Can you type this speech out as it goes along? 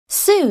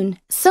Soon,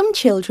 some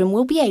children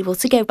will be able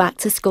to go back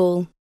to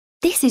school.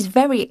 This is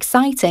very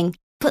exciting,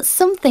 but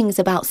some things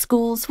about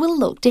schools will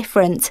look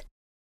different.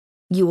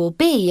 You will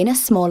be in a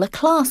smaller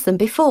class than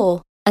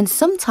before, and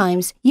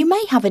sometimes you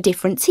may have a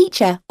different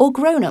teacher or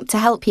grown-up to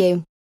help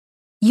you.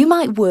 You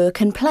might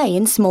work and play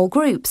in small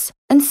groups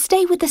and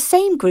stay with the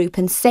same group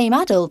and same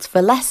adult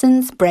for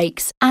lessons,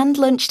 breaks, and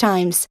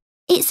lunchtimes.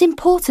 It's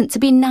important to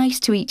be nice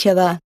to each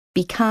other,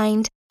 be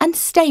kind, and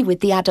stay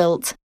with the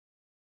adult.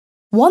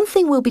 One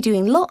thing we'll be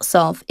doing lots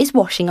of is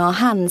washing our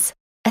hands,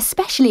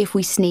 especially if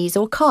we sneeze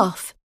or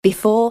cough,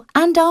 before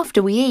and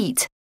after we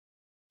eat.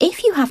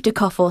 If you have to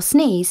cough or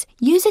sneeze,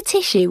 use a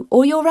tissue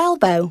or your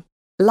elbow,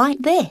 like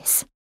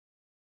this.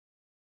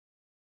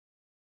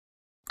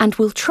 And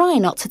we'll try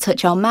not to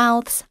touch our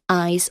mouths,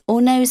 eyes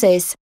or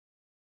noses.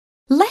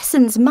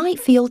 Lessons might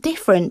feel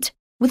different,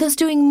 with us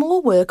doing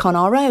more work on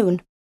our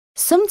own.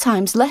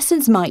 Sometimes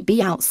lessons might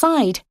be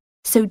outside,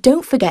 so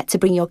don't forget to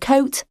bring your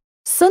coat,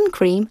 sun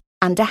cream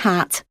and a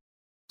hat.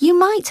 You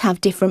might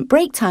have different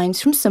break times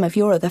from some of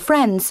your other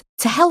friends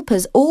to help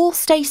us all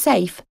stay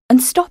safe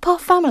and stop our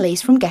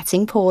families from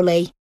getting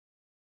poorly.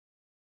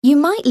 You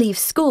might leave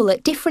school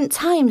at different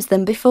times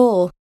than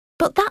before,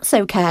 but that's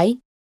okay.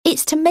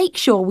 It's to make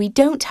sure we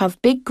don't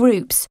have big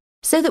groups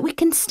so that we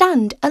can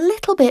stand a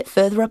little bit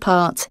further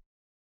apart.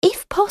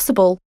 If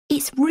possible,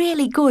 it's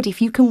really good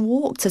if you can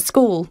walk to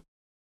school.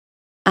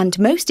 And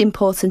most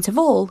important of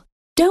all,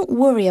 don't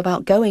worry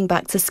about going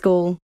back to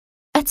school.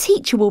 A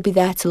teacher will be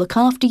there to look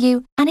after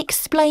you and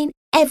explain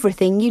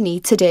everything you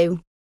need to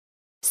do.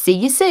 See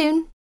you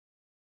soon!